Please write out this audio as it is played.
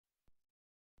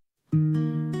I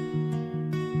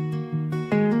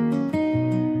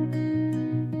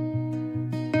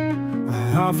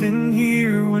often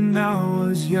hear when I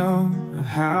was young, a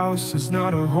house is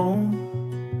not a home.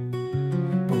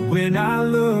 But when I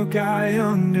look, I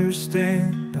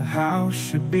understand a house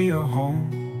should be a home.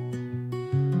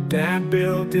 Dad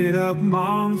built it up,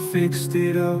 Mom fixed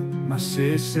it up, my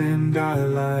sis and I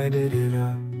lighted it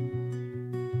up.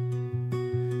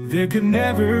 There could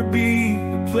never be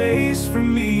a place for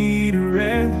me to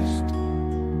rest,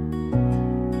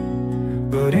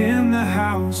 but in the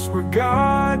house where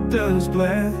God does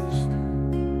bless,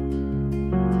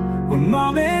 when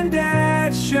Mom and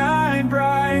Dad shine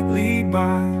brightly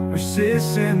by, our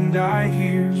sis and I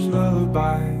hears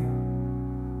lullaby.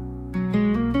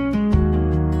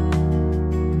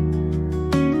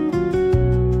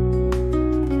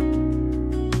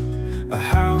 A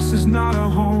house is not a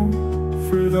home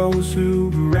for those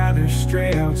who'd rather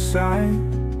stray outside.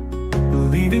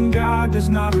 Believing God does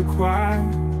not require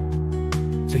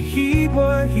to heed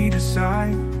what He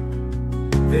decides.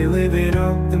 They live it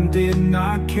up and did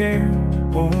not care,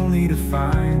 only to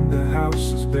find the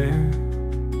house is bare.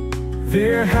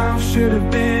 Their house should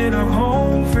have been a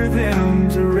home for them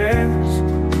to rest,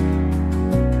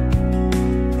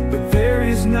 but there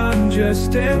is none,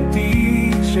 just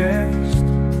empty chest.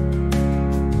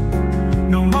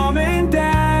 No Mom and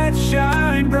Dad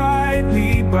shine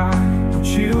brightly by, no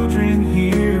children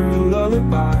hear a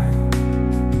lullaby.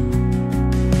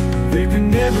 There can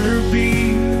never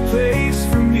be a place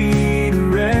for me to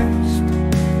rest,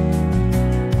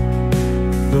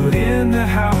 but in the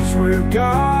house where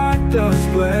God does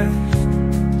bless,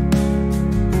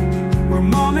 where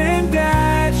Mom and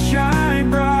Dad shine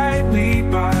brightly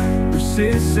by, where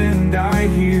sis and I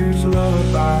hears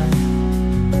lullaby.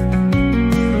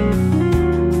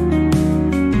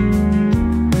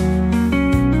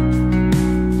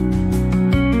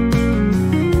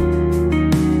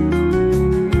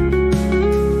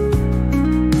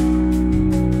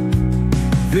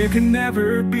 There can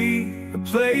never be a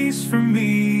place for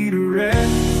me to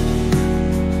rest,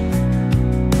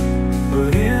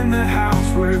 but in the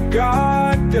house where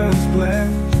God does bless,